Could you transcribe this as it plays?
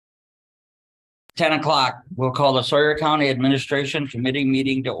10 o'clock. We'll call the Sawyer County Administration Committee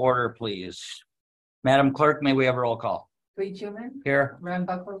meeting to order, please. Madam Clerk, may we have a roll call? Lee Schuman. Here. Ron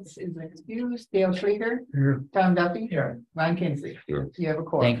Buckles is excused. Dale Schrader. Here. Tom Duffy. Here. Ron Kinsley. Here. You have a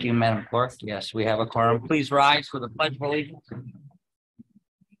quorum. Thank you, Madam Clerk. Yes, we have a quorum. Please rise for the pledge of allegiance.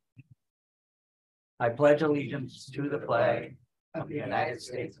 I pledge allegiance to the flag of the United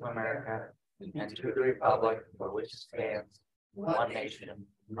States of America and to the republic for which it stands, one nation,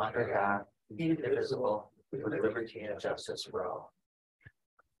 under God, indivisible, with liberty and justice for all.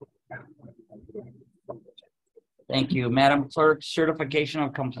 Thank you. Madam Clerk, certification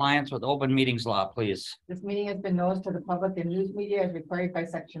of compliance with open meetings law, please. This meeting has been noticed to the public and news media as required by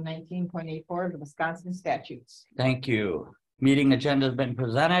section 19.84 of the Wisconsin statutes. Thank you. Meeting agenda has been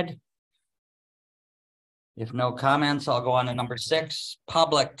presented. If no comments, I'll go on to number 6,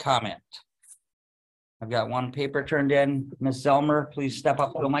 public comment. I've got one paper turned in. Ms. Zelmer, please step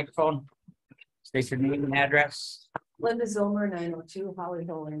up to the microphone. State your name and address. Linda Zilmer, 902 Holly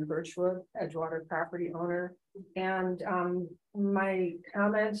Hill in Birchwood, Edgewater property owner. And my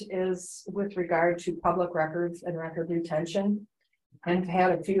comment is with regard to public records and record retention. And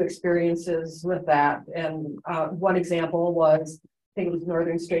had a few experiences with that. And one example was, I think it was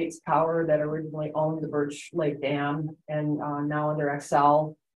Northern States Power that originally owned the Birch Lake Dam and now under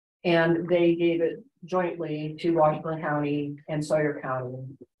Excel. And they gave it jointly to Washburn County and Sawyer County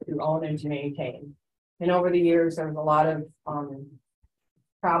to own and to maintain. And over the years, there was a lot of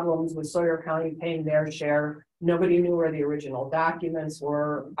problems with Sawyer County paying their share. Nobody knew where the original documents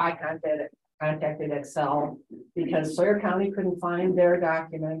were. I contacted Excel because Sawyer County couldn't find their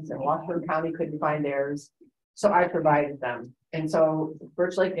documents and Washburn County couldn't find theirs. So I provided them. And so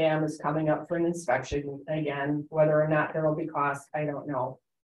Birch Lake Dam is coming up for an inspection again. Whether or not there will be costs, I don't know.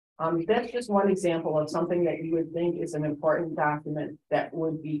 That's just one example of something that you would think is an important document that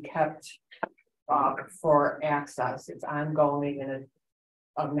would be kept for access. It's ongoing and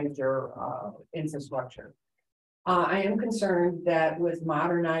a major infrastructure. I am concerned that with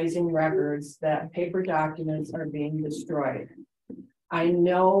modernizing records that paper documents are being destroyed. I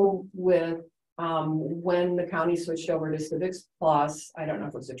know with when the county switched over to Civics Plus, I don't know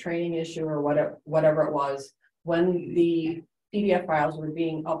if it was a training issue or whatever it was, when the PDF files were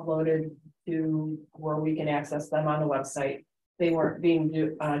being uploaded to where we can access them on the website, they weren't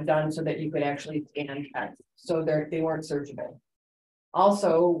being done so that you could actually scan text. So they weren't searchable.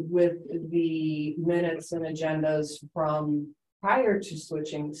 Also, with the minutes and agendas from prior to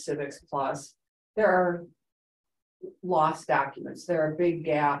switching Civics Plus, there are lost documents. There are big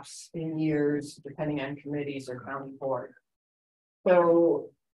gaps in years, depending on committees or county board. So,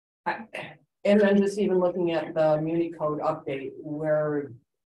 and then just even looking at the Muni Code update, where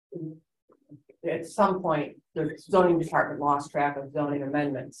at some point the zoning department lost track of zoning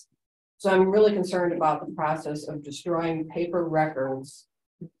amendments. So I'm really concerned about the process of destroying paper records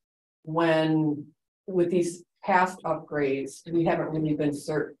when with these past upgrades, we haven't really been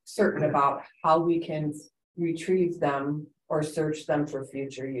certain about how we can retrieve them or search them for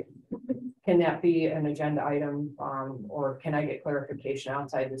future use. Can that be an agenda item or can I get clarification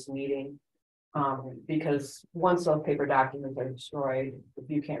outside this meeting? Because once those paper documents are destroyed, if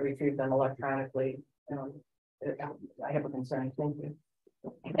you can't retrieve them electronically, I have a concern. Thank you.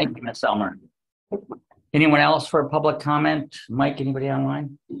 Thank you, Ms. Elmer. Anyone else for public comment? Mike, anybody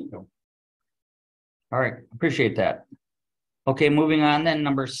online? No. All right, appreciate that. Okay, moving on then,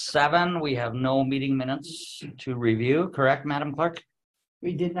 number 7, we have no meeting minutes to review, correct, Madam Clerk?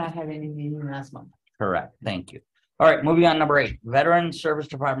 We did not have any meeting last month. Correct, thank you. All right, moving on, number 8, Veteran Service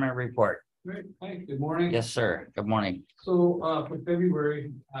Department report. Great, hi, good morning. Yes, sir, good morning. So for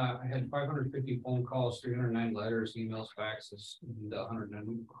February, I had 550 phone calls, 309 letters, emails, faxes, and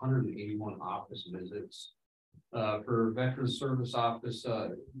 181 office visits. For Veteran Service Office,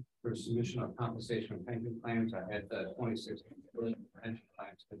 for submission of compensation and pension claims, I had 26 pension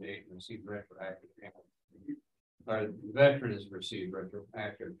claims to date and received retroactive payment. Our veteran has received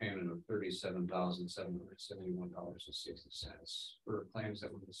retroactive payment of $37,771.60 for claims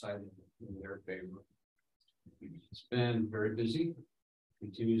that were decided in their favor. It's been very busy,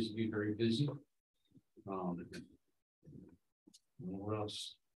 continues to be very busy. What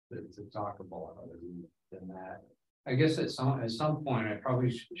else to talk about other than that? I guess at some point I probably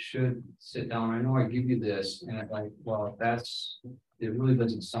should sit down. I know I give you this and I'm like, well, it really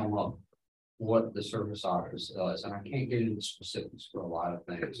doesn't sum up what the service office does, and I can't get into specifics for a lot of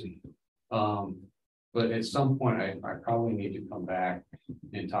things. But at some point I probably need to come back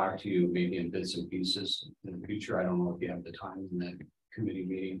and talk to you maybe in bits and pieces in the future. I don't know if you have the time in the committee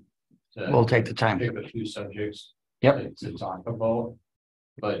meeting. We'll take the time. Pick a few subjects Yep. to talk about.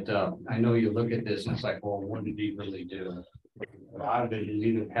 But I know you look at this and it's like, well, what did he really do? A lot of it is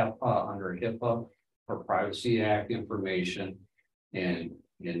either HIPAA under HIPAA or Privacy Act information. And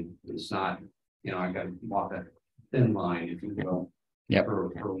it's not, I gotta walk a thin line, if you will. Yep.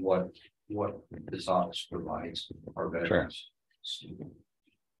 For what this office provides our veterans.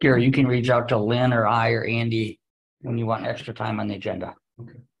 Gary, you can reach out to Lynn or I or Andy when you want extra time on the agenda.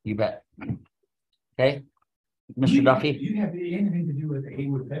 Okay. You bet. Okay, Mr. Duffy? Do you have anything to do with the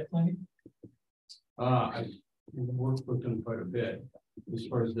Haywood Pet Clinic? I worked with them quite a bit as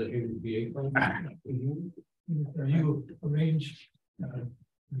far as the VA plan. Are you arranged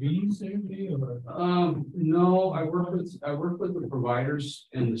meetings every day or? No, I work with the providers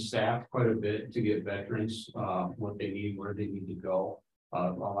and the staff quite a bit to get veterans what they need, where they need to go. A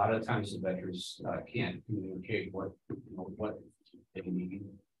lot of times the veterans can't communicate what they need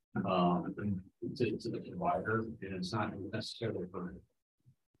to the provider, and it's not necessarily for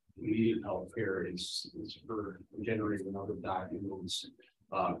immediate health care. It's for generating other documents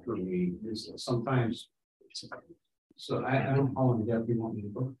for me. Sometimes. So I don't know how in depth you want me to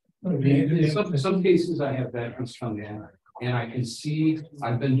go. In some cases I have veterans come in and I can see,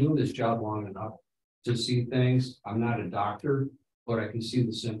 I've been doing this job long enough to see things. I'm not a doctor, but I can see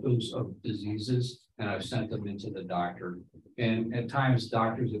the symptoms of diseases and I've sent them into the doctor. And at times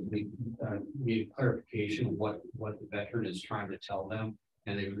doctors have need clarification of what the veteran is trying to tell them.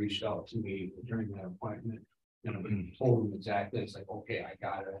 And they reached out to me during that appointment. And I told them exactly, it's like, okay, I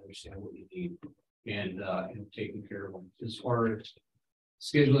got it, I understand what you need. And taking care of them. As far as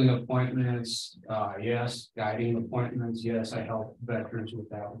scheduling appointments, yes, guiding appointments, yes, I help veterans with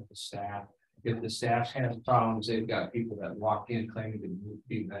that with the staff. If the staff has problems, they've got people that walk in claiming to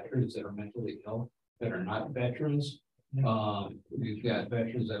be veterans that are mentally ill, that are not veterans. We've got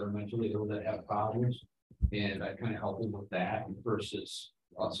veterans that are mentally ill that have problems, and I kind of help them with that versus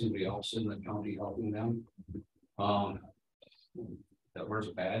somebody else in the county helping them. That wears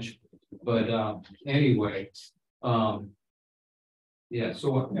a badge. But anyway, yeah,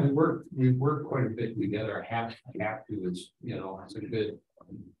 so we work quite a bit together. I have to, it's, it's a good,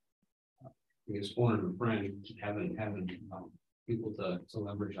 I guess, one of a friend, having people to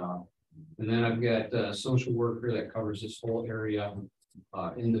leverage on. And then I've got a social worker that covers this whole area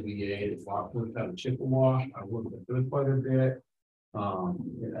in the VA. I've worked out of Chippewa. I work with them quite a bit.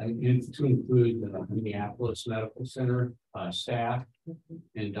 To include the Minneapolis Medical Center staff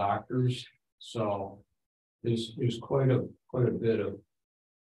and doctors. So there's quite a bit of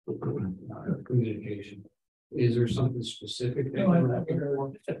communication. Is there something specific?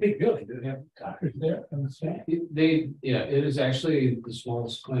 It's a big building. Do they have doctors there on the staff? It is actually the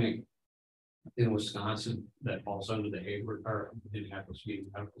smallest clinic in Wisconsin that falls under the Hayward or Minneapolis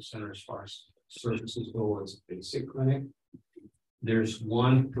Medical Center as far as services go. It's a basic clinic. There's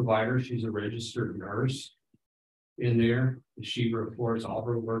one provider, she's a registered nurse in there. She reports all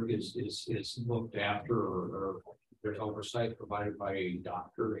her work is looked after or there's oversight provided by a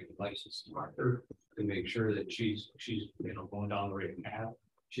doctor, a licensed doctor, to make sure that she's going down the right path.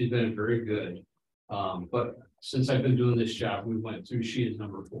 She's been very good. But since I've been doing this job, we went through, she is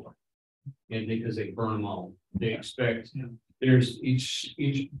number 4. And because they burn them all, they expect there's each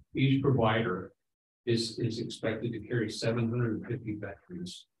provider is expected to carry 750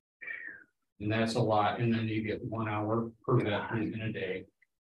 veterans. And that's a lot. And then you get 1 hour per veteran in a day,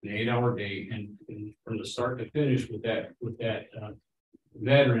 an 8-hour day. And from the start to finish with that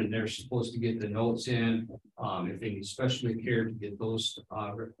veteran, they're supposed to get the notes in. If they need special care, to get those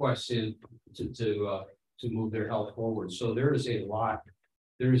requests in to move their health forward. So there is a lot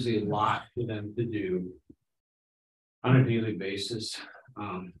for them to do on a daily basis.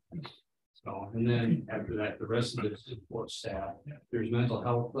 And then after that, the rest of the support staff, there's mental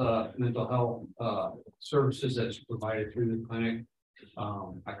health services that's provided through the clinic.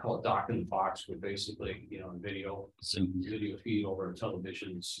 I call it Doc in the Box, but basically, video feed over a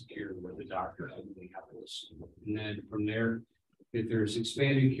television secured with the doctor in Minneapolis. And then from there, if there's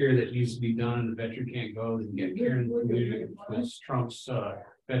expanded care that needs to be done and the veteran can't go, then get care in the community. It's Trump's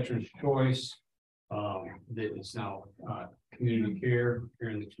Veterans Choice. That is now community care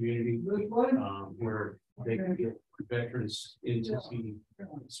in the community, where they can get veterans into see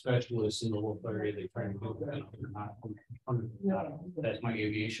specialists in the local area. They try to go that's my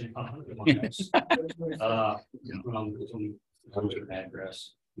aviation. From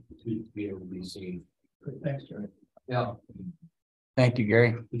address to be able to be seen. Thanks, Jerry. Yeah. Thank you,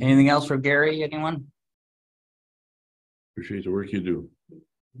 Gary. Anything else for Gary? Anyone? Appreciate the work you do.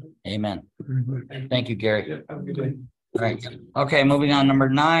 Amen. Thank you, Gary. Yeah, have a good day. All right. Okay, moving on. Number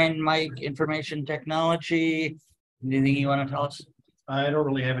 9, Mike, information technology. Anything you want to tell us? I don't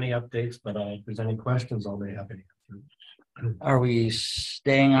really have any updates, but if there's any questions, I'll be happy to answer. Are we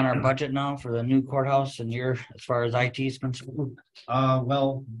staying on our budget now for the new courthouse and your, as far as IT is concerned?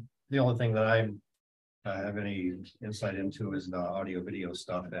 Well, the only thing that I have any insight into is the audio video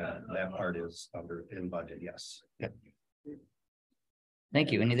stuff, that part is under in budget, yes.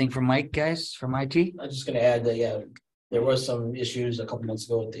 Thank you. Anything from Mike, guys, from IT? I'm just gonna add that, yeah, there was some issues a couple months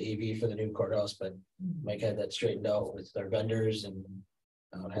ago with the AV for the new courthouse, but Mike had that straightened out with our vendors and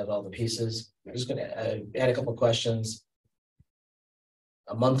had all the pieces. I'm just gonna add a couple questions.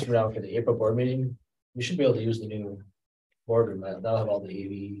 A month from now for the April board meeting, we should be able to use the new boardroom. That'll have all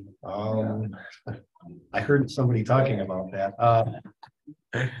the AV. I heard somebody talking about that.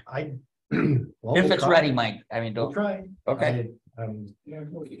 I. well, If we'll it's try. ready, Mike, I mean, We'll don't, try. okay.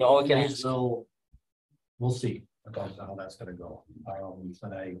 No, we can ask. So we'll see Okay. how that's gonna go.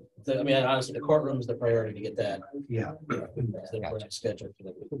 But I mean, honestly, the courtroom is the priority to get that. yeah, That's the project schedule for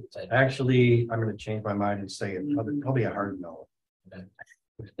the. actually, I'm gonna change my mind and say it probably a hard no.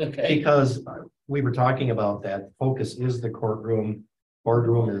 Okay, Because we were talking about that, focus is the courtroom,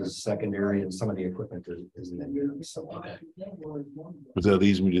 boardroom is secondary, and some of the equipment isn't in here, so. okay. But that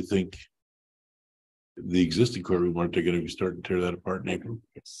leads me to think. The existing courtroom, aren't they gonna be starting to tear that apart in April?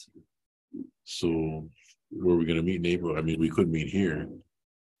 Yes. So where are we gonna meet in April? I mean, we could meet here.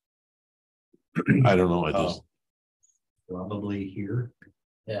 I don't know, I just, Probably here.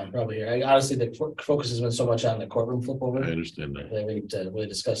 Yeah, probably. Honestly, the focus has been so much on the courtroom flip over. I understand that. That we need to really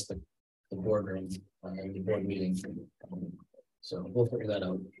discuss the boardroom, the board meeting. So we'll figure that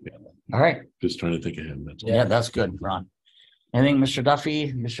out. All right. Just trying to think ahead. That's all. Yeah, that's good, Ron. Anything, Mr.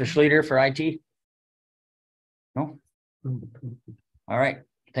 Duffy, Mr. Schleter for IT? No? All right,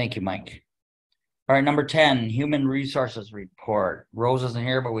 thank you, Mike. All right, number 10, Human Resources Report. Rose isn't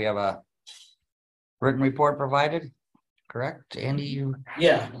here, but we have a written report provided, correct? Andy, you?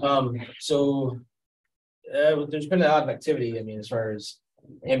 Yeah, so there's been a lot of activity. I mean, as far as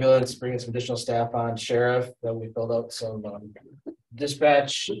ambulance, bringing some additional staff on, sheriff, that we filled out some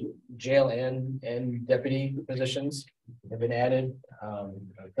dispatch, jail and deputy positions have been added,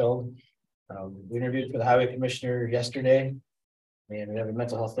 filled. We interviewed for the highway commissioner yesterday. And we have a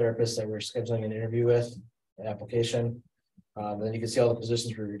mental health therapist that we're scheduling an interview with, an application. Then you can see all the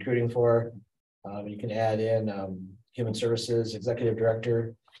positions we're recruiting for. You can add in human services executive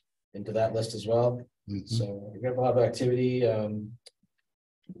director into that list as well. So we have a lot of activity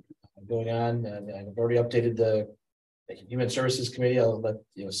going on, and I've already updated the human services committee. I'll let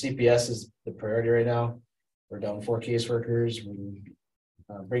you know CPS is the priority right now. We're down 4 caseworkers.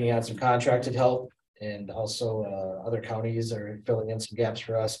 We're bringing on some contracted help, and also other counties are filling in some gaps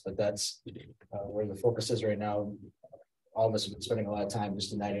for us. But that's where the focus is right now. All of us have been spending a lot of time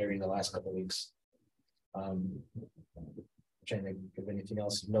just in that area the last couple of weeks. Trying to give anything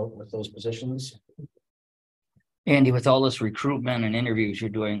else of note with those positions. Andy, with all this recruitment and interviews you're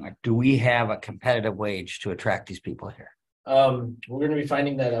doing, do we have a competitive wage to attract these people here? We're going to be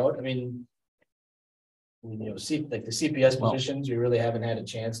finding that out. I mean, like the CPS positions, we really haven't had a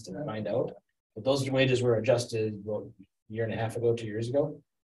chance to find out. But those wages were adjusted about a year and a half ago, 2 years ago.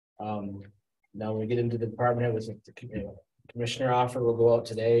 Now when we get into the department head with the commissioner offer, will go out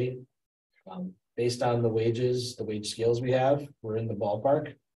today. Based on the wages, the wage scales we have, we're in the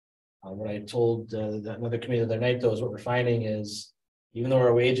ballpark. What I told another committee the other night, though, is what we're finding is even though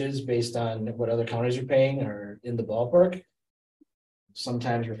our wages based on what other counties are paying are in the ballpark,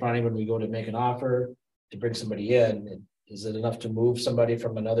 sometimes we're finding when we go to make an offer to bring somebody in, is it enough to move somebody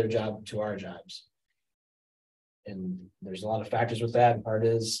from another job to our jobs? And there's a lot of factors with that. And part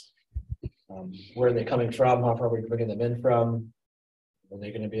is where are they coming from? How far are we bringing them in from? Are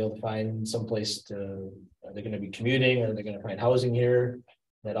they going to be able to find someplace to? Are they going to be commuting? Are they going to find housing here?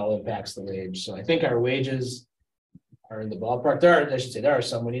 That all impacts the wage. So I think our wages are in the ballpark. There are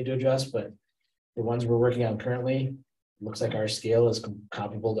some we need to adjust, but the ones we're working on currently, looks like our scale is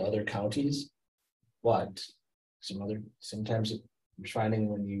comparable to other counties. But sometimes you're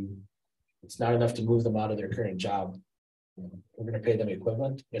finding it's not enough to move them out of their current job. We're going to pay them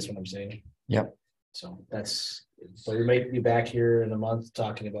equivalent. That's what I'm saying. Yep. So we might be back here in a month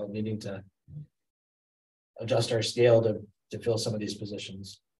talking about needing to adjust our scale to fill some of these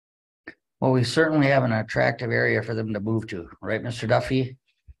positions. Well, we certainly have an attractive area for them to move to, right, Mr. Duffy?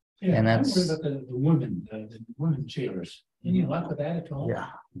 Yeah, And I'm that's- worried about the women jailers. Any luck with that at all? Yeah.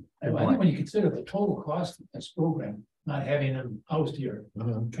 I think when you consider the total cost of this program, not having them housed here,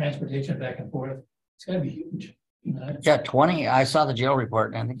 transportation back and forth, it's gotta be huge. You know, Yeah, 20, I saw the jail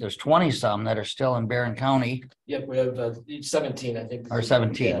report, and I think there's 20 some that are still in Barron County. Yep, we have 17, I think. Or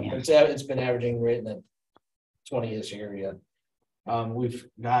 17, yeah. It's been averaging right in the 20-ish area. We've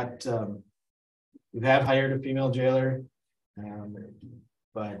got, we have hired a female jailer.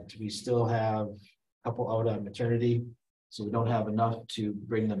 But we still have a couple out on maternity, so we don't have enough to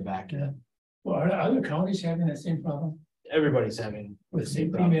bring them back. Yeah. Well, are other counties having that same problem Everybody's having the with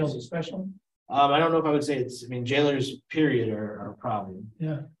same problem. females especially? I don't know if I would say it's, I mean, jailers period are a problem.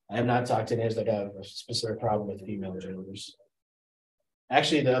 Yeah. I have not talked to any that have a specific problem with female jailers.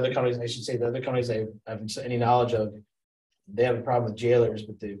 Actually, the other counties, I should say, the other counties I haven't any knowledge of, they have a problem with jailers,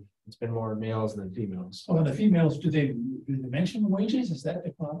 but it's been more males than females. Oh, and the females, do they mention wages? Is that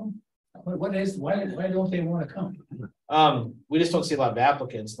the problem? Why don't they want to come? We just don't see a lot of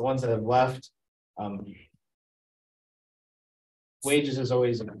applicants, the ones that have left. Wages is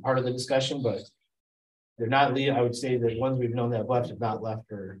always a part of the discussion, but they're not leaving. I would say that ones we've known that have left have not left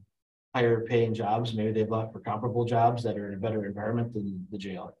for higher paying jobs. Maybe they've left for comparable jobs that are in a better environment than the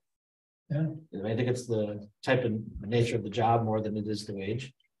jail. Yeah. I think it's the type of nature of the job more than it is the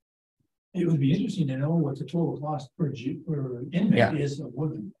wage. It would be interesting to know what the total cost per inmate Yeah. is of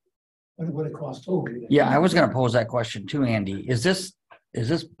women. What it costs total. Yeah, I was gonna pose that question too, Andy. Is this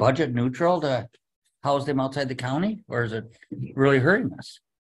budget neutral to house them outside the county, or is it really hurting us?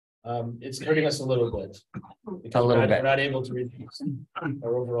 It's hurting us a little bit. A little bit. We're not able to reduce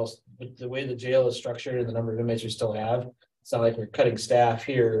our overall, but the way the jail is structured and the number of inmates we still have, it's not like we're cutting staff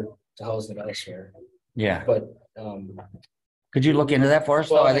here to house them elsewhere, Yeah, but, could you look into that for us?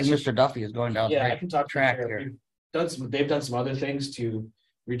 though? Well, I think actually- Mr. Duffy is going down the yeah, I right can talk to track the here. sheriff. They've done some other things to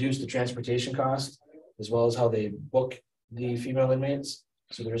reduce the transportation cost, as well as how they book the female inmates,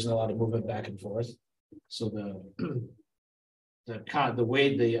 so there isn't a lot of movement back and forth. So the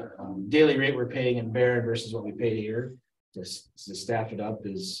way the daily rate we're paying in Barron versus what we pay here, just to staff it up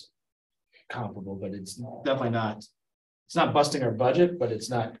is comparable, but it's definitely not. It's not busting our budget, but it's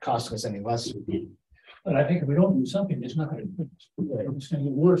not costing us any less. But I think if we don't do something, it's not gonna, it's gonna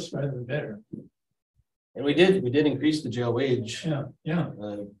get worse rather than better. And we did increase the jail wage Yeah.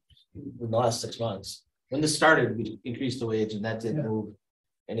 in the last 6 months. When this started, we increased the wage and that didn't Yeah. move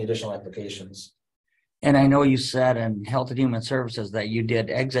any additional applications. And I know you said in Health and Human Services that you did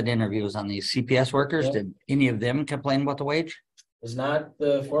exit interviews on these CPS workers. Yeah. Did any of them complain about the wage? Was not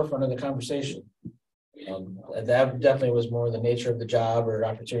the forefront of the conversation. That definitely was more the nature of the job or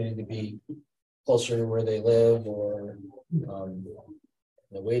opportunity to be closer to where they live, or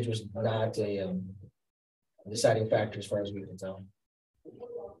the wage was not a deciding factor as far as we can tell.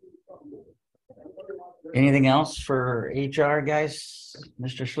 Anything else for HR guys?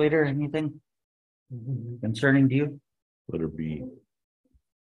 Mr. Schleter, anything concerning to you? Let her be.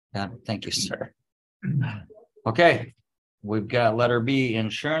 Yeah, thank you, sir. Okay, we've got letter B,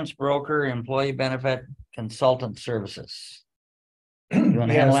 insurance broker, employee benefit consultant services. You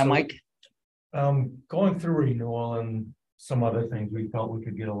want to handle that, Mike? Going through renewal and some other things, we felt we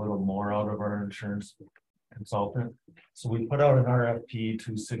could get a little more out of our insurance consultant. So we put out an RFP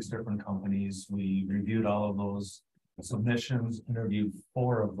to 6 different companies. We reviewed all of those submissions, interviewed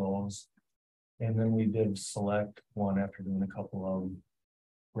 4 of those. And then we did select one after doing a couple of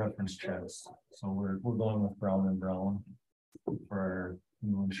reference checks. So we're going with Brown and Brown for our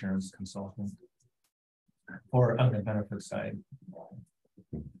new insurance consultant. Or on the benefit side,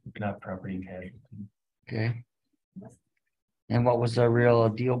 not property and casualty. Okay. And what was the real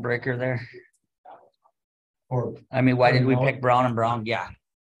deal breaker there? Or I mean, why did we pick Brown and Brown? Yeah,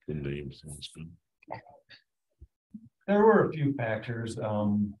 The name sounds good. there were a few factors.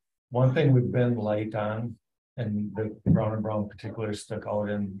 One thing we've been light on, and the Brown and Brown particular stuck out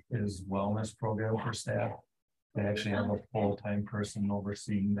in, is wellness program for staff. They actually have a full-time person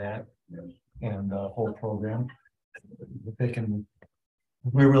overseeing that and the whole program. If they can,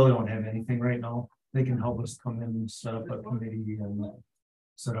 we really don't have anything right now. They can help us come in and set up a committee and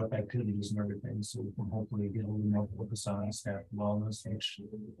set up activities and everything, so we can hopefully get a little more focus on staff wellness, which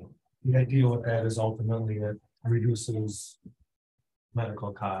the idea with that is ultimately it reduces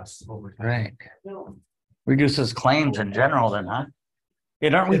medical costs over time. right. Reduces claims in general then, huh?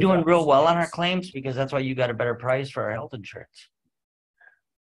 And aren't we doing real well on our claims? Because that's why you got a better price for our health insurance.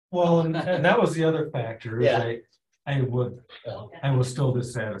 Well, and that was the other factor. Is Yeah. I was still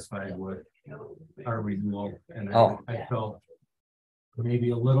dissatisfied with our renewal, and Oh. I felt maybe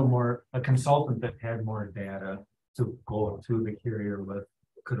a little more, a consultant that had more data to go to the carrier with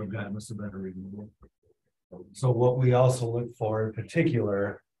could have gotten us a better renewal. So what we also looked for in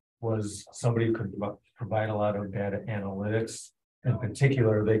particular was somebody who could provide a lot of data analytics. In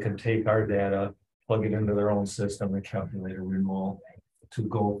particular, they could take our data, plug it into their own system and calculate a renewal to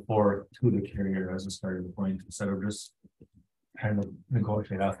go forward to the carrier as a starting point, instead of just kind of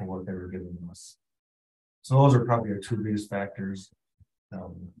negotiate off of what they were giving us. So those are probably our two biggest factors.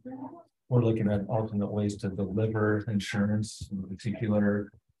 We're looking at alternate ways to deliver insurance, in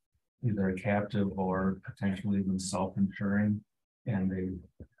particular, either a captive or potentially even self-insuring, and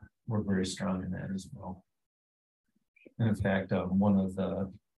we're very strong in that as well. And in fact, one of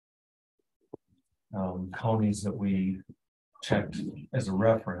the counties that we checked as a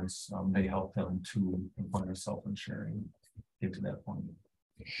reference, they helped them to find a self-insuring, get to that point.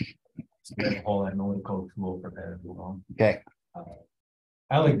 So they have a whole analytical tool for that as well. Okay,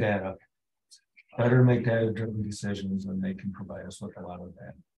 I like data. Better make data-driven decisions, and they can provide us with a lot of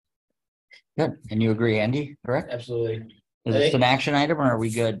that. good. And you agree, Andy, correct? Absolutely. Is this an action item or are we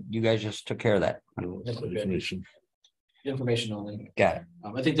good? You guys just took care of that? Information. Information only. Got it.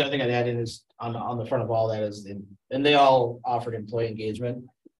 I think the other thing I'd add in is on the front of all that is, and they all offered employee engagement.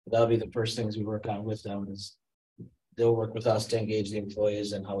 That'll be the first things we work on with them is they'll work with us to engage the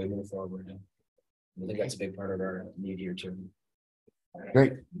employees and how we move forward. And I think that's a big part of our need here too.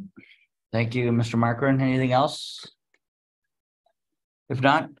 Great. Thank you, Mr. Markeren. Anything else? If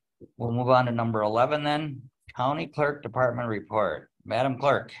not, we'll move on to number 11 then. County Clerk Department Report. Madam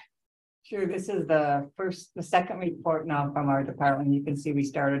Clerk. Sure, this is the second report now from our department. You can see we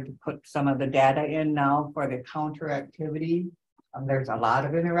started to put some of the data in now for the counter activity. There's a lot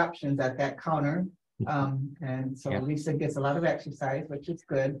of interruptions at that counter. And so Lisa gets a lot of exercise, which is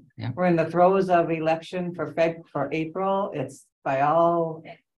good. Yeah. We're in the throes of election for April. It's by all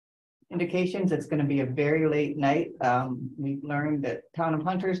indications, it's going to be a very late night. We've learned that Town of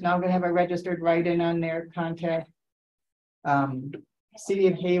Hunter is now going to have a registered write-in on their contact. City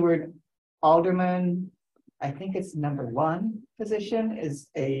of Hayward Alderman, I think it's #1 position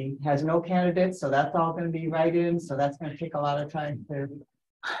has no candidates, so that's all going to be write-in. So that's going to take a lot of time to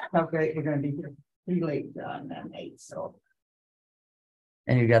calculate. We're going to be here pretty late on that night. So,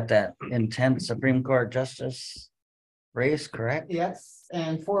 And you got that intense Supreme Court Justice race, correct? yes,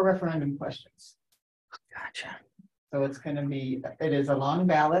 and 4 referendum questions. Gotcha. So it's going to be, it is a long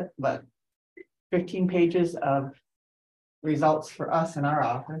ballot, but 15 pages of results for us in our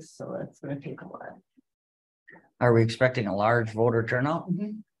office. So it's going to take a while. Are we expecting a large voter turnout?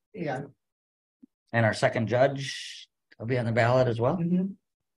 Yeah. And our second judge will be on the ballot as well? Mhm.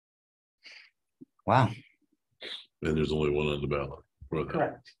 Wow. And there's only one on the ballot for that.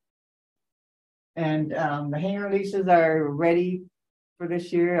 Correct. And the hangar leases are ready for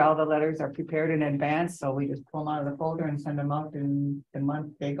this year. All the letters are prepared in advance, so we just pull them out of the folder and send them out in the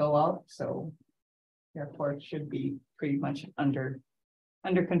month they go out. So the airport should be pretty much under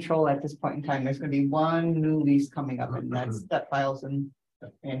control at this point in time. There's going to be one new lease coming up, and that files in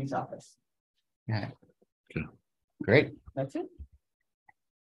Andy's office. Yeah. Okay. Great. That's it.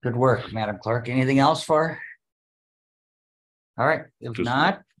 Good work, Madam Clerk. Anything else for? All right, if Just-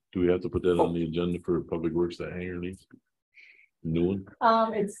 not, Do we have to put that on the agenda for Public Works, that hangar needs? New one?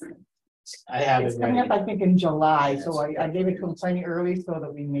 It's I have it coming ready. up, I think, in July. So I gave it to him plenty early so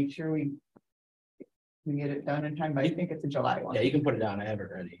that we make sure we get it done in time, but I think it's a July one. Yeah, you can put it down. I have it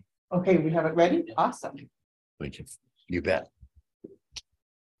ready. Okay, we have it ready? Awesome. Thank you. you bet.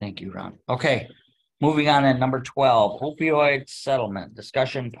 Thank you, Ron. Okay, moving on to number 12, opioid settlement,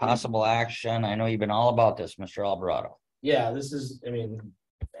 discussion, possible action. I know you've been all about this, Mr. Alvarado. Yeah, this is,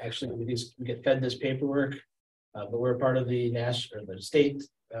 actually, we get fed this paperwork. But we're part of the national, or the state,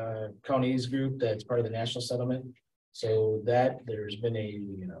 counties group that's part of the national settlement. So that there's been a,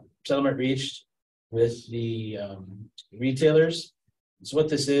 settlement reached with the retailers. So what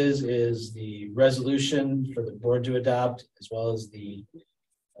this is the resolution for the board to adopt, as well as the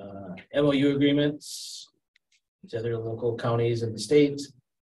MOU agreements to other local counties in the state.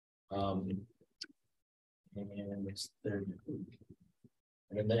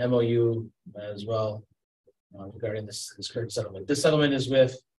 And the MOU as well regarding this current settlement. This settlement is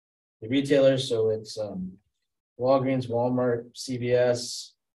with the retailers, so it's Walgreens, Walmart,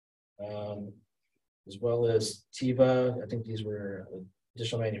 CVS, as well as Teva. I think these were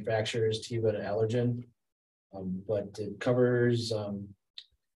additional manufacturers, Teva and Allergen. But it covers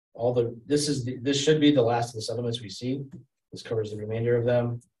all the. This should be the last of the settlements we see. This covers the remainder of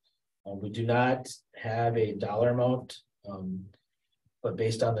them. We do not have a dollar amount, but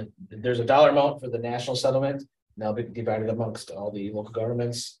based on there's a dollar amount for the national settlement. Now be divided amongst all the local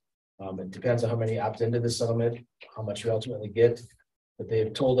governments. It depends on how many opt into the settlement, how much we ultimately get. But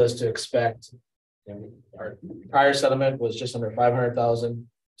they've told us to expect. Our prior settlement was just under 500,000.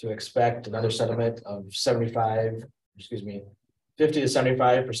 To expect another settlement of 50 to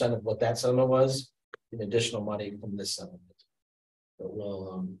 75% of what that settlement was, in additional money from this settlement. But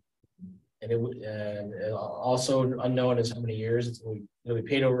we'll And it would, and also unknown is how many years it'll be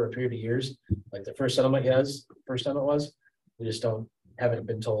paid over a period of years, like the first settlement was. We just haven't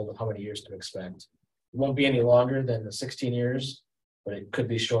been told how many years to expect. It won't be any longer than the 16 years, but it could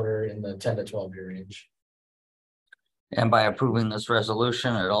be shorter in the 10 to 12 year range. And by approving this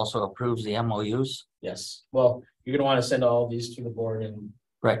resolution, it also approves the MOUs. Yes, well, you're gonna want to send all these to the board and.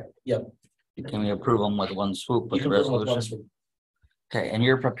 Right. Yep. Can we approve them with one swoop You with the can approve them with one resolution? swoop. Okay, and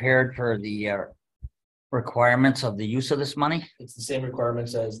you're prepared for the requirements of the use of this money? It's the same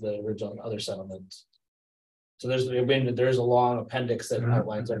requirements as the original other settlements. So there's a long appendix that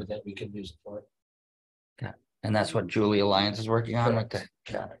outlines everything we can use it for. And that's what Julie Alliance is working on with the.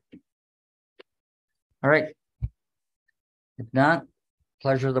 Got it. All right. If not,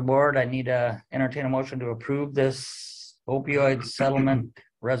 pleasure of the board, I need to entertain a motion to approve this opioid settlement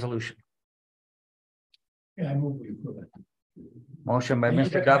resolution. Yeah, I move we approve it. Motion by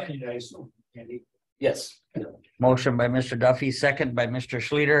Mr. Duffy, Andy. Yes, motion by Mr. Duffy, second by Mr.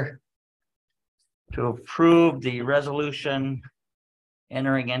 Schleter. To approve the resolution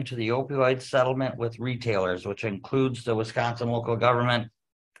entering into the opioid settlement with retailers, which includes the Wisconsin local government,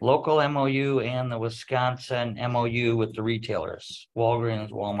 local MOU and the Wisconsin MOU with the retailers,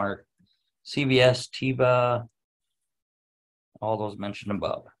 Walgreens, Walmart, CVS, Teva, all those mentioned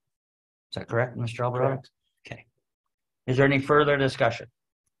above. Is that correct, Mr. Alvarado? Okay. Is there any further discussion?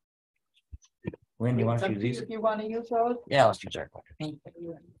 Lynn, do you want to use these? If you want to use those. Yeah, let's use our.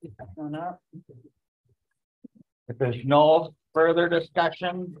 One up. If there's no further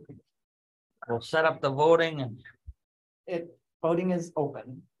discussion, we'll set up the voting and Voting is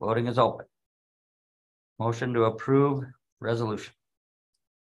open. voting is open. Motion to approve resolution.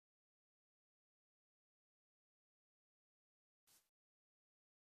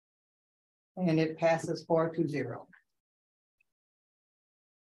 And it passes 4-0.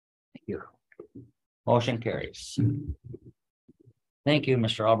 Thank you. Motion carries. Thank you,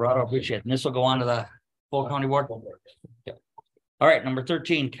 Mr. Alvarado. Appreciate it. And this will go on to the full county board. Yep. All right, number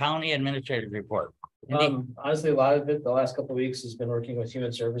 13, county administrative report. Andy? Honestly, a lot of it, the last couple of weeks has been working with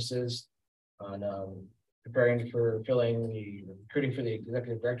human services on preparing for filling the recruiting for the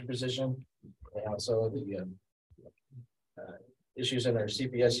executive director position. And also the issues in our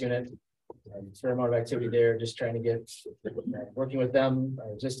CPS unit. Fair amount of activity there, just trying to get working with them,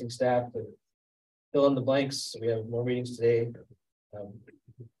 our existing staff to fill in the blanks. We have more meetings today.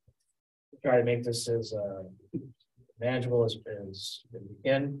 Try to make this as manageable as we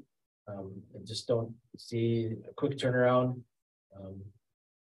can. I just don't see a quick turnaround.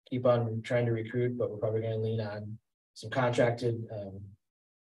 Keep on trying to recruit, but we're probably going to lean on some contracted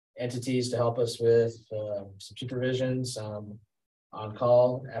entities to help us with some supervisions, on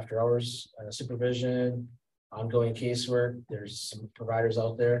call, after hours supervision, ongoing casework. There's some providers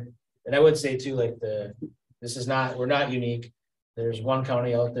out there. And I would say too, like we're not unique. There's one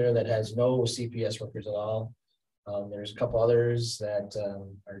county out there that has no CPS workers at all. There's a couple others that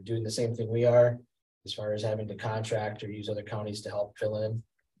are doing the same thing we are, as far as having to contract or use other counties to help fill in.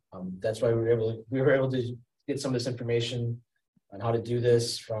 That's why we were able to get some of this information on how to do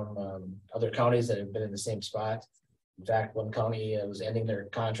this from other counties that have been in the same spot. In fact, one county was ending their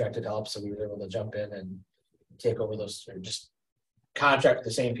contracted help, so we were able to jump in and take over those, or just contract with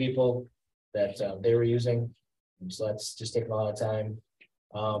the same people that they were using. So that's just taking a lot of time.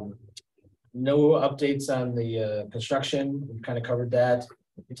 No updates on the construction. We've kind of covered that.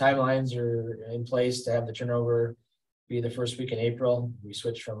 The timelines are in place to have the turnover be the first week in April. We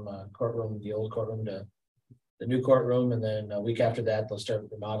switched from the old courtroom to the new courtroom, and then a week after that, they'll start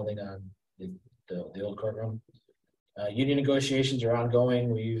remodeling on the old courtroom. Union negotiations are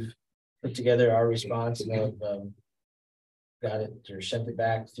ongoing. We've put together our response and have got it or sent it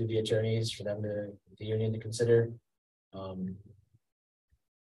back to the attorneys for them the union to consider.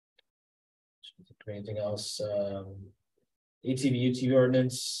 Anything else? ATV UTV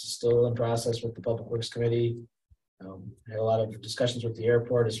ordinance still in process with the Public Works Committee. Had a lot of discussions with the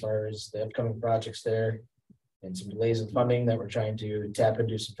airport as far as the upcoming projects there, and some delays in funding that we're trying to tap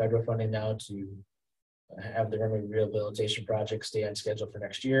into some federal funding now to have the runway rehabilitation project stay on schedule for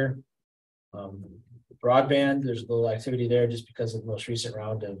next year. Broadband, there's a little activity there just because of the most recent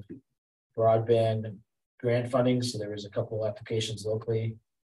round of broadband grant funding. So there was a couple applications locally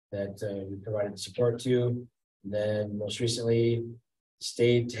that we provided support to. And then most recently, the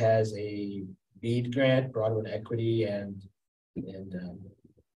state has a BEAD grant, Broadband Equity and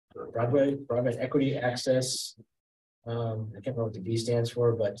Broadband Equity Access. I can't remember what the B stands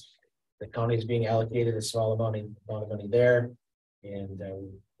for, but the county is being allocated a small amount of money there, and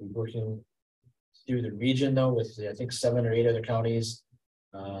we're working through the region though with I think 7 or 8 other counties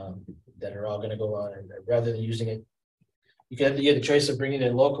that are all gonna go on, and rather than using it. You get the choice of bringing it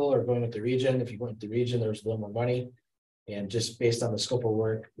in local or going with the region. If you go with the region, there's a little more money. And just based on the scope of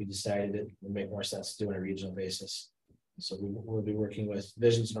work, we decided it would make more sense to do on a regional basis. So we'll be working with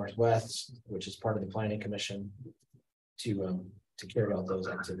Visions Northwest, which is part of the planning commission, to carry out those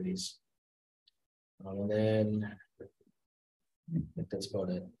activities. And then I think that's about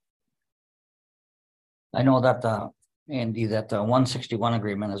it. I know that Andy, that the 161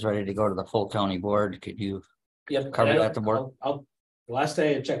 agreement is ready to go to the full county board. Could you? Yep. Cover and that the board. I'll the last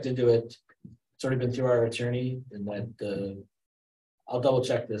day I checked into it, it's already been through our attorney, and that I'll double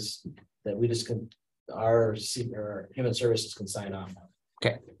check this, that we just can, our human services can sign off.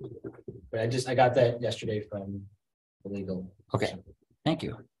 Okay. But I got that yesterday from the legal. Okay. Thank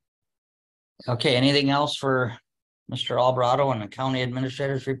you. Okay, anything else for Mr. Alvarado and the county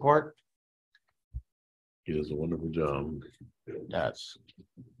administrator's report? He does a wonderful job. That's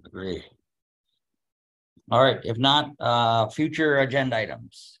agree. All right, if not, future agenda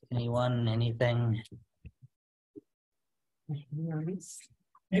items, anyone, anything?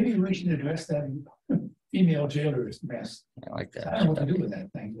 Maybe we should address that female jailer's mess. I like I don't know what to that. do with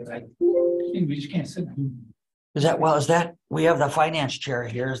that thing, but I think we just can't sit. Is that, we have the finance chair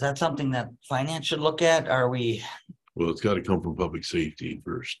here. Is that something that finance should look at? Are we? Well, it's got to come from public safety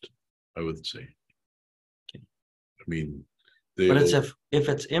first, I would say. I mean. But it's if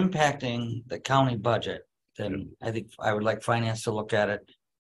it's impacting the county budget, then I think I would like finance to look at it.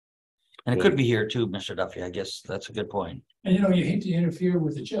 And it could be here too, Mr. Duffy. I guess that's a good point. And you hate to interfere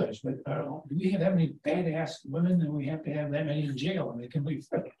with the judge, but do we have that many badass women and we have to have that many in jail? I mean,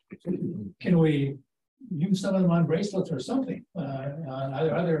 can we use some of them on bracelets or something?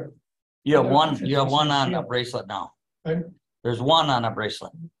 Other. You have one on a Yeah. bracelet now. Pardon? There's one on a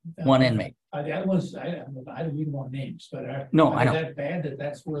bracelet, one inmate. The other ones, I don't even want names, but No, are I know. they that bad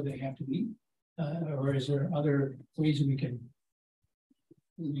that's where they have to be? Or is there other ways we can?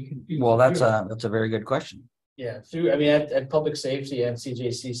 Well, that's a very good question. Yeah, at public safety and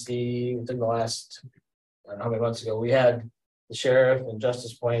CJCC within the last, I don't know how many months ago, we had the sheriff and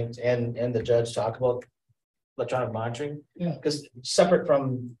Justice Point and the judge talk about electronic monitoring. Yeah. Because separate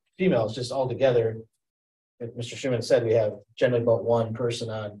from females, just all together, like Mr. Schuman said, we have generally about one person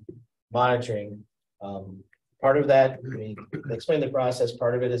on monitoring. Part of that, they explain the process,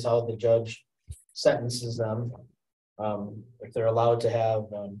 part of it is how the judge sentences them. If they're allowed to have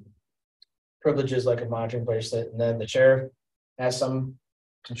privileges like a monitoring bracelet, and then the sheriff has some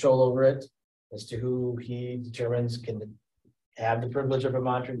control over it as to who he determines can have the privilege of a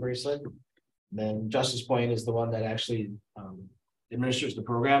monitoring bracelet. And then Justice Point is the one that actually administers the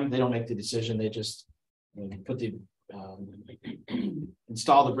program. They don't make the decision. They just put the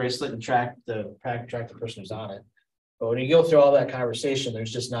install the bracelet and track the person who's on it. But when you go through all that conversation,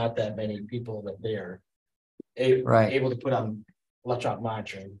 there's just not that many people that they are able to put on electronic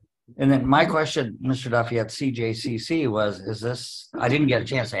monitoring. And then my question, Mr. Duffy, at CJCC is this, I didn't get a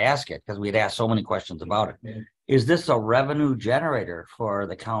chance to ask it because we'd asked so many questions about it. Yeah. Is this a revenue generator for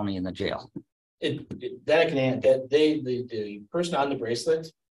the county and the jail? That I can add, that the person on the bracelet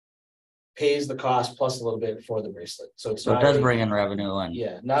pays the cost plus a little bit for the bracelet. So So it does bring in revenue and.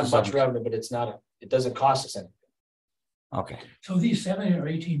 Yeah, not to much some- revenue, but it doesn't cost us anything. Okay, So these 17 or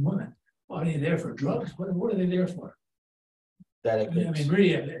 18 women, are they there for drugs? What are they there for? That I mean,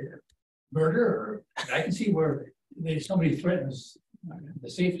 really, murder, or I can see where somebody threatens the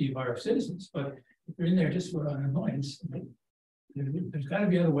safety of our citizens, but if they're in there just for an annoyance, there's got to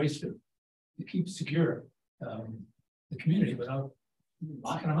be other ways to keep secure the community without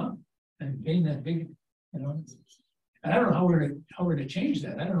locking them up and paying that big, And I don't know how we're to change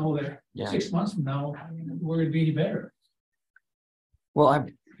that. I don't know that Yeah. 6 months from now, we're gonna be any better. well,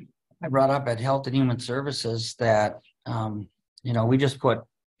 I brought up at Health and Human Services that, we just put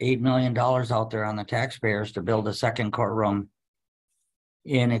 $8 million out there on the taxpayers to build a second courtroom.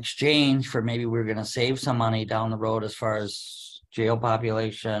 In exchange for maybe we're gonna save some money down the road as far as jail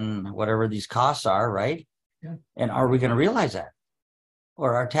population, whatever these costs are, right? Yeah. And are we gonna realize that?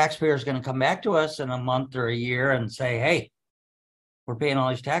 Or are taxpayers gonna come back to us in a month or a year and say, hey, we're paying all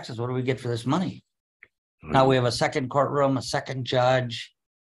these taxes, what do we get for this money? Now we have a second courtroom, a second judge.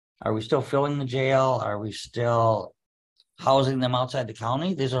 Are we still filling the jail? Are we still housing them outside the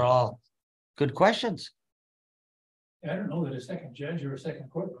county? These are all good questions. I don't know that a second judge or a second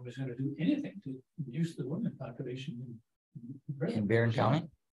courtroom is gonna do anything to reduce the women population In Barron County?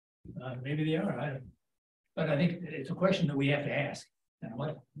 Maybe they are, but I think it's a question that we have to ask. And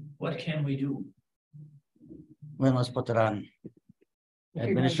what can we do? Then let's put that on Female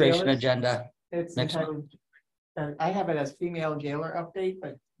administration jailers? agenda. It's Next entitled, I have it as female jailer update,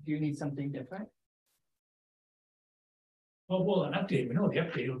 but Do you need something different? Well, an update, we know the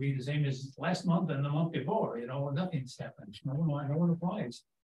update will be the same as last month and the month before, you know, nothing's happened, no one applies.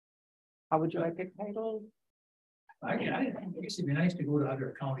 How would you like it titled? I guess it'd be nice to go to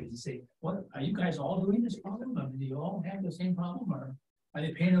other counties and say, what, are you guys all doing this problem? I mean, do you all have the same problem, or are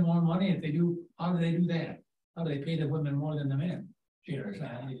they paying them more money? If they do, how do they do that? How do they pay the women more than the men? Cheers,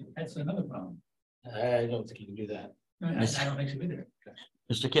 that's another problem. I don't think you can do that. I don't think so either.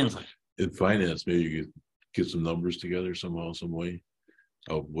 Mr. Kinsley. In finance, maybe you could get some numbers together somehow, some way.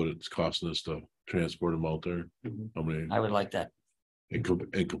 Of what it's costing us to transport them out there. How many, I would like that. and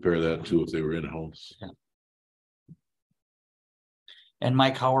compare that to if they were in-house. And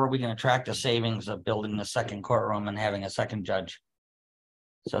Mike, how are we gonna track the savings of building the second courtroom and having a second judge?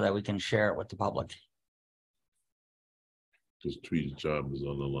 So that we can share it with the public, Just Tweed's job is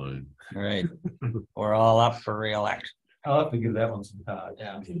on the line. right? We're all up for reelection. I'll have to give that one some thought.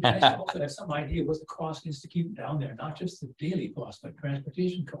 Yeah. It'd be nice to also have some idea what the cost is to keep it down there, not just the daily cost, but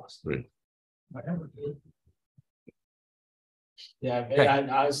transportation costs. Right. Whatever. Yeah, Okay.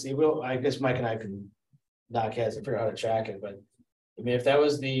 and honestly, I guess Mike and I can, Doc has to figure out how to track it, but. I mean, if that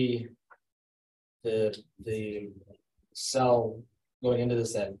was the cell going into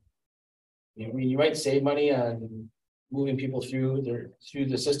this, then. I mean, you might save money on moving people through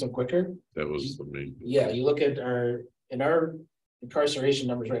the system quicker. That was the main. Yeah, you look at our incarceration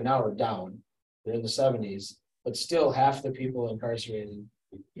numbers right now are down. They're in the 70s, but still half the people incarcerated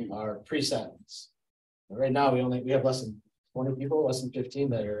are pre-sentence. Right now, we have less than 20 people, less than 15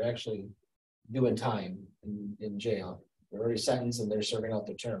 that are actually doing time in jail. They're already sentenced and they're serving out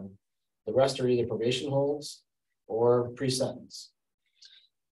their term. The rest are either probation holds or pre-sentence.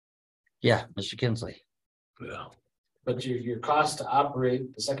 Yeah, Mr. Kinsley. Yeah. But your cost to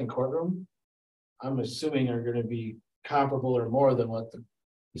operate the second courtroom, I'm assuming are gonna be comparable or more than what the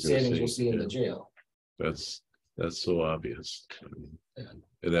savings you'll see in the jail. That's so obvious. Yeah.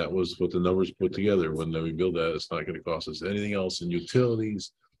 And that was what the numbers put together when we build that. It's not gonna cost us anything else in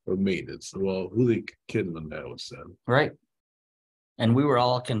utilities or maintenance. Well, who they kidding when that was said? Right. And we were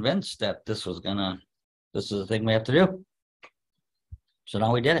all convinced that this is the thing we have to do. So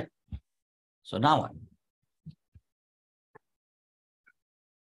now we did it. So now what?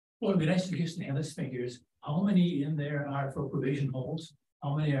 Well, it'd be nice to just have this figures, how many in there are for probation holds?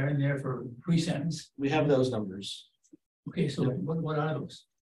 How many are in there for pre-sentence? We have those numbers. Okay, so what are those?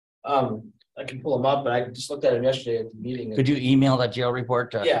 I can pull them up, but I just looked at them yesterday at the meeting. Could you email that jail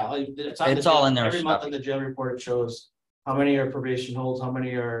report to? Yeah, It's all in there. Every month in the jail report, it shows how many are probation holds, how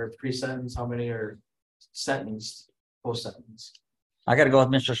many are pre-sentence, how many are sentenced, post-sentence. I gotta go with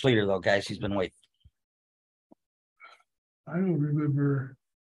Mr. Schleter though, guys. He's been waiting. I don't remember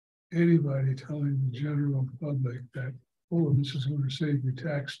anybody telling the general public that, oh, this is going to save you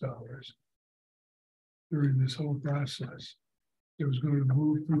tax dollars during this whole process. It was going to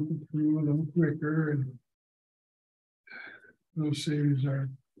move people through a little quicker, and those savings are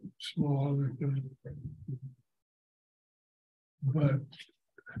small. But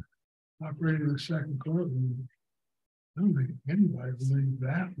operating a second courtroom, I don't think anybody believed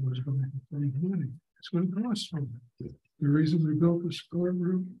that was going to save money. It's going to cost something. The reason we built this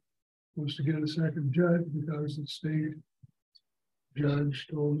courtroom was to get a second judge because the state judge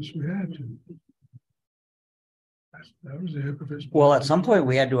told us we had to. That was the impetus. Well, at some point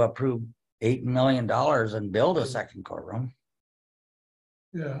we had to approve $8 million and build a second courtroom.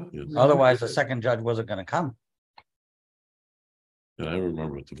 Yeah. Yes. Otherwise, the second judge wasn't gonna come. And I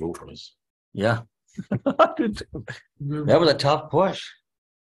remember what the vote was. Yeah. That was a tough push.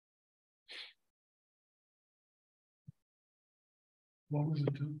 What was it?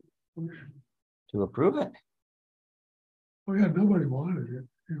 To approve it. Oh, yeah, nobody wanted it.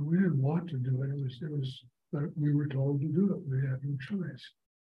 You know, we didn't want to do it. It was, but we were told to do it. We had no choice.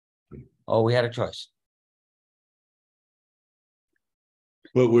 Oh, we had a choice.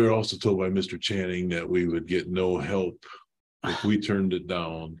 But we were also told by Mr. Channing that we would get no help if we turned it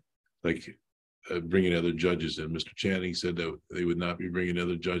down, like bringing other judges in. Mr. Channing said that they would not be bringing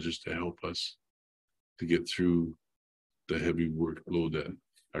other judges to help us to get through the heavy workload that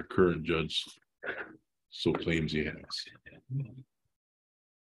our current judge so claims he has.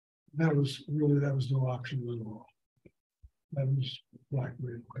 That was no option at all. That was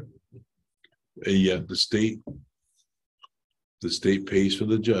blackmail. And yet the state pays for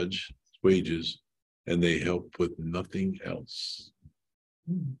the judge's wages and they help with nothing else.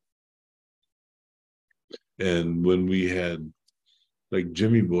 And when we had like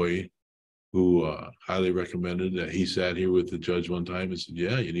Jimmy Boy, who highly recommended that, he sat here with the judge one time and said,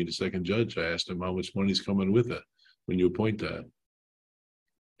 yeah, you need a second judge. I asked him how much money's coming with it when you appoint that.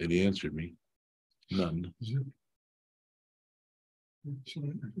 And he answered me. None. So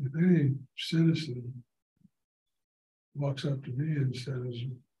if any citizen walks up to me and says,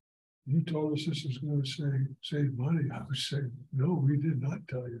 you told us this was gonna save money, I would say, no, we did not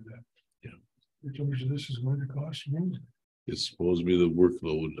tell you that. Yeah. We told you this is going to cost more. It's supposed to be the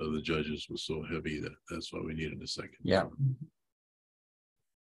workload of the judges was so heavy that that's why we needed a second. Yeah.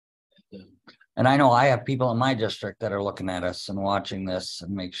 And I know I have people in my district that are looking at us and watching this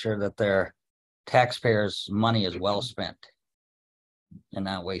and make sure that their taxpayers' money is well spent and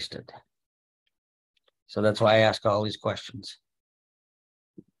not wasted. So that's why I ask all these questions.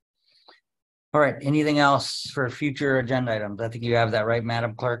 All right, anything else for future agenda items? I think you have that right,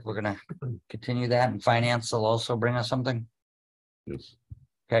 Madam Clerk. We're gonna continue that, and finance will also bring us something. Yes.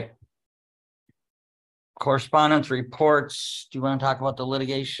 Okay. Correspondence reports. Do you want to talk about the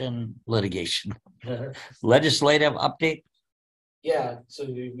litigation legislative update? Yeah, so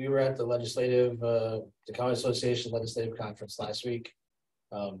we were at the legislative, the County Association Legislative Conference last week.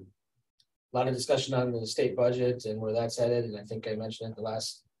 A lot of discussion on the state budget and where that's headed, and I think I mentioned at the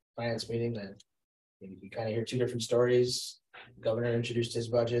last finance meeting that you kind of hear two different stories. The governor introduced his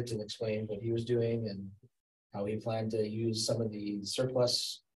budget and explained what he was doing and how he planned to use some of the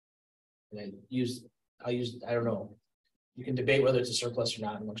surplus. And I don't know. You can debate whether it's a surplus or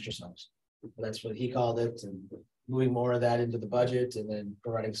not amongst yourselves. But that's what he called it, and moving more of that into the budget and then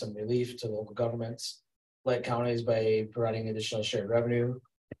providing some relief to local governments, like counties, by providing additional shared revenue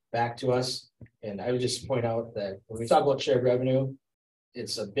back to us. And I would just point out that when we talk about shared revenue,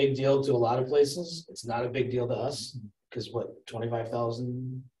 it's a big deal to a lot of places. It's not a big deal to us, because what,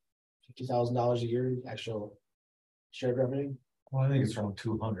 $25,000, $50,000 a year actual shared revenue? Well, I think it's around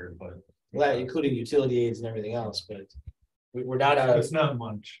 200, but. Well, that including utility aids and everything else, but we're not It's not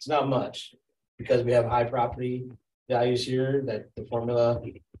much. It's not much, because we have high property values here, that the formula,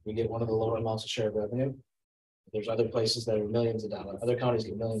 we get one of the lower amounts of shared revenue. There's other places that are millions of dollars, other counties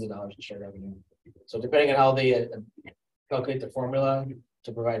get millions of dollars in shared revenue. So depending on how they calculate the formula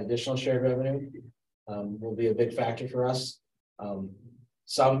to provide additional shared revenue, will be a big factor for us.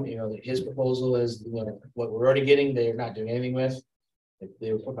 Some, his proposal is, what we're already getting, they're not doing anything with.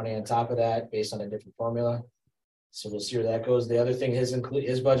 They would put money on top of that based on a different formula. So we'll see where that goes. The other thing his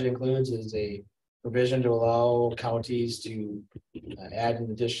budget includes is a provision to allow counties to add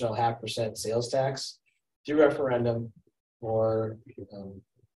an additional 0.5% sales tax through referendum for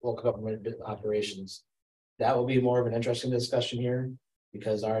local government operations. That will be more of an interesting discussion here,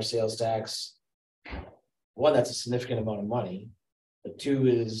 because our sales tax, one, that's a significant amount of money, but two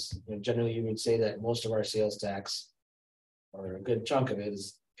is, generally you would say that most of our sales tax, or a good chunk of it,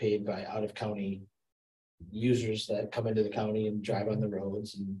 is paid by out-of-county users that come into the county and drive on the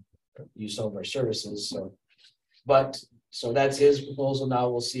roads and use some of our services. So that's his proposal. Now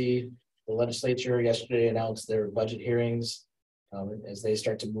we'll see. The legislature yesterday announced their budget hearings as they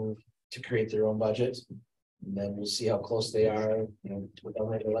start to move to create their own budget, and then we'll see how close they are, to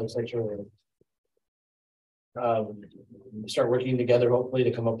the legislature. Start working together, hopefully,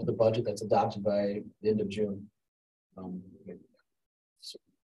 to come up with a budget that's adopted by the end of June.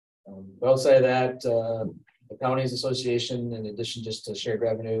 Outside of that, the counties association, in addition just to shared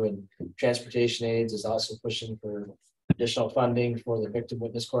revenue and transportation aids, is also pushing for additional funding for the victim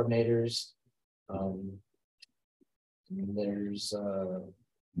witness coordinators. There's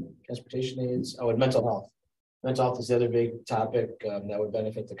transportation aids. And mental health. Mental health is the other big topic that would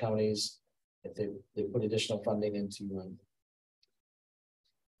benefit the counties if they put additional funding into.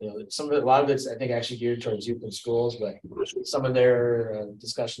 A lot of it's, I think, actually geared towards youth in schools, but some of their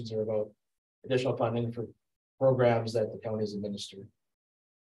discussions are about additional funding for programs that the counties administer.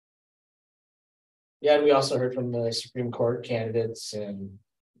 Yeah, and we also heard from the Supreme Court candidates and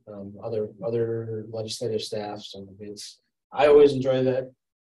other legislative staff. So I always enjoy that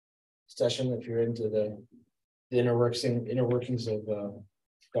session. If you're into the inner workings of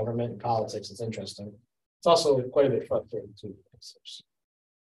government and politics, it's interesting. It's also quite a bit frustrating too.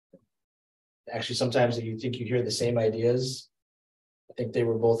 Actually, sometimes you think you hear the same ideas. I think they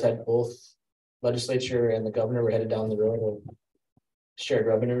had both legislature and the governor were headed down the road of shared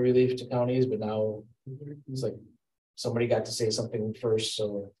revenue relief to counties, but now it's like somebody got to say something first,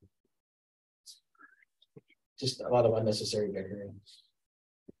 so just a lot of unnecessary bickering.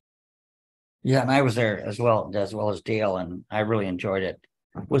 Yeah, and I was there as well as Dale, and I really enjoyed it.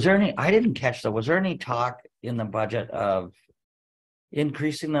 Was there any, I didn't catch was there any talk in the budget of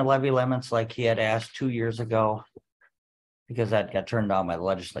increasing the levy limits like he had asked 2 years ago? Because that got turned down by the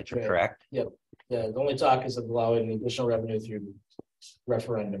legislature, Right. correct? Yep. Yeah, the only talk is of allowing additional revenue through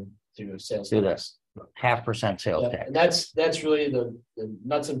referendum, through sales Do tax. 0.5% sales Yeah, tax. and that's really the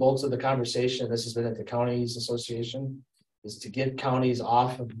nuts and bolts of the conversation. This has been at the counties association. Is to get counties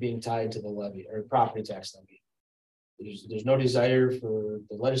off of being tied to the levy or property tax levy. There's no desire for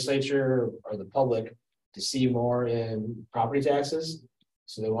the legislature or the public to see more in property taxes.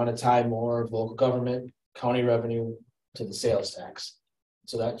 So they want to tie more of local government, county revenue to the sales tax.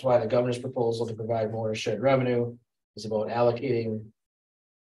 So that's why the governor's proposal to provide more shared revenue is about allocating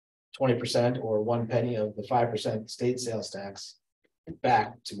 20% or 1 penny of the 5% state sales tax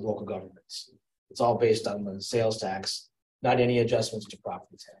back to local governments. It's all based on the sales tax, not any adjustments to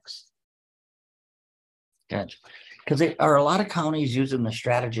property tax. Gotcha. Because they are a lot of counties using the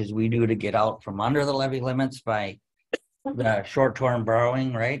strategies we do to get out from under the levy limits by the short-term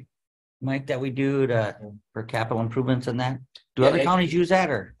borrowing, right? Mike, that we do for capital improvements and that. Do Yeah, other counties use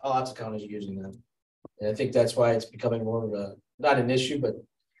that or? Lots of counties are using them. And I think that's why it's becoming more of a, not an issue, but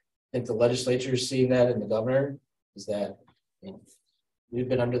I think the legislature is seeing that, and the governor is that, you know, we've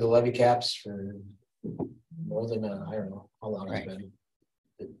been under the levy caps for more than I don't know how long it's been.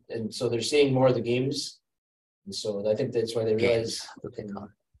 And so they're seeing more of the games. And so I think that's why they realize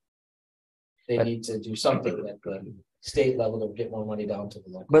they need to do something at the state level to get more money down to the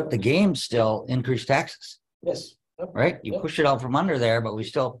local. But the games still increase taxes, Yes. right? You Yep. push it out from under there, but we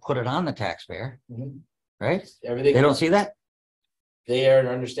still put it on the taxpayer, Mhm. right? Everything. They don't see that? They are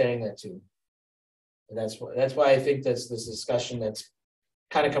understanding that too. And that's why I think that's this discussion that's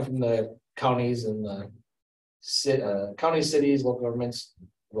kind of come from the counties and the county, cities, local governments,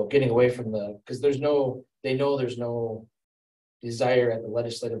 about getting away from because they know there's no desire at the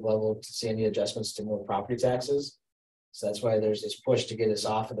legislative level to see any adjustments to more property taxes. So that's why there's this push to get us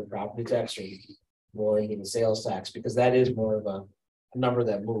off of the property tax or more into the sales tax, because that is more of a number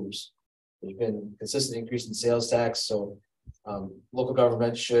that moves. There's been consistent increase in sales tax, so local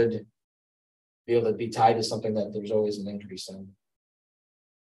government should be able to be tied to something that there's always an increase in.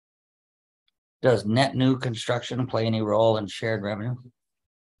 Does net new construction play any role in shared revenue?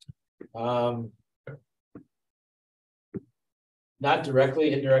 Not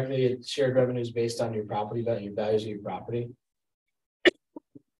directly, indirectly, it's shared revenues based on your property value, your values of your property.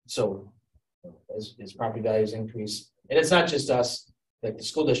 So as property values increase, and it's not just us, like the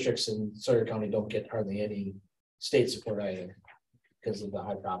school districts in Sawyer County don't get hardly any state support either because of the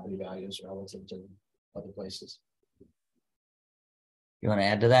high property values relative to other places. You want to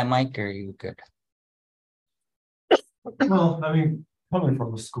add to that, Mike, or are you good? Well, I mean, coming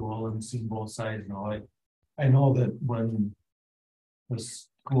from the school and seeing both sides, you know, I know that when the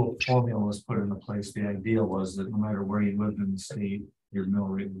school formula was put into place, the idea was that no matter where you lived in the state, your mill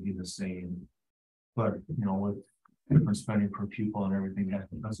rate would be the same. But, you know, with different spending per pupil and everything,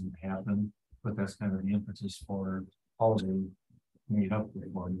 that doesn't happen, but that's kind of the impetus for how they made up the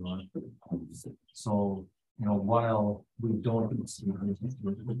formula. So, you know, while we don't, it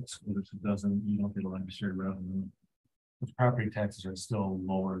doesn't, you don't get a lot of shared revenue. The property taxes are still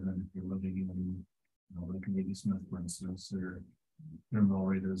lower than if you're living in, you know, like Ladysmith, Smith, for instance, their mill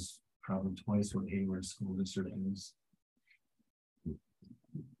rate is probably twice what Hayward School District is.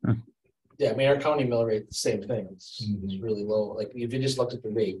 Yeah, I mean, our county mill rate, the same thing, it's really low, like if you just looked at the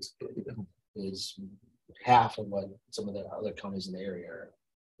rate, is half of what some of the other counties in the area are.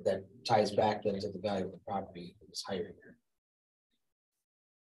 That ties back then to the value of the property is higher here.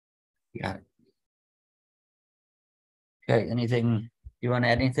 Got it. Okay, anything, you want to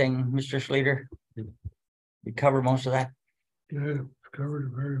add anything, Mr. Schleter? We cover most of that? Yeah, covered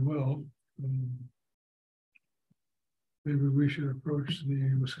it very well. Maybe we should approach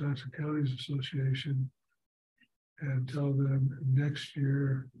the Wisconsin Counties Association and tell them next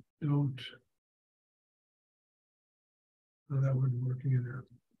year, don't. No, that wouldn't work either.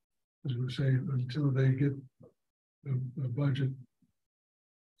 As we're saying, until they get a budget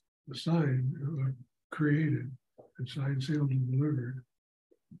assigned, created, and signed, sealed, and delivered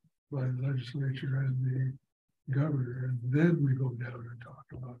by the legislature and the governor, and then we go down and talk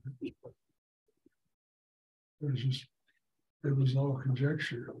about it. It was all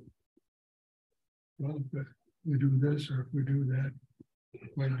conjecture. Well, if we do this or if we do that,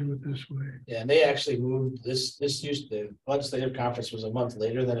 might do it this way. Yeah, and they actually moved the legislative conference was a month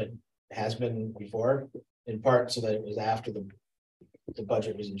later than it has been before, in part so that it was after the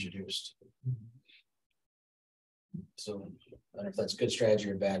budget was introduced. So I don't know if that's good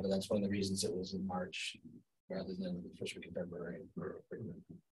strategy or bad, but that's one of the reasons it was in March rather than the first week of February.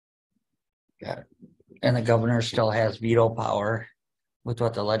 Got it. And the governor still has veto power with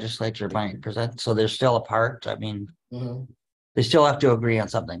what the legislature might present, so they're still apart. I mean, they still have to agree on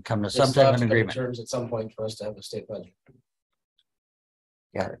something, come to some type of agreement. Terms at some point for us to have a state budget.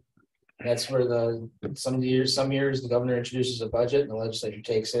 Got it. That's where some years the governor introduces a budget and the legislature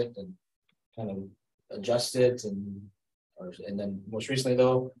takes it and kind of adjusts it and then most recently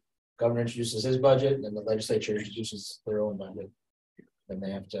though, governor introduces his budget and then the legislature introduces their own budget. Then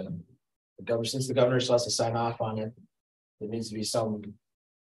they have to, since the governor still has to sign off on it, there needs to be some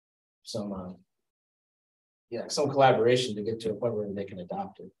collaboration to get to a point where they can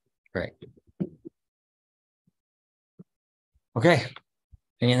adopt it. Right. Okay.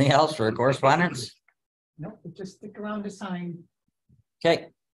 Anything else for correspondence? No, just stick around to sign. Okay,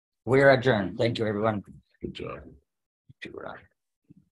 we're adjourned. Thank you, everyone. Good job. Thank you, Ron.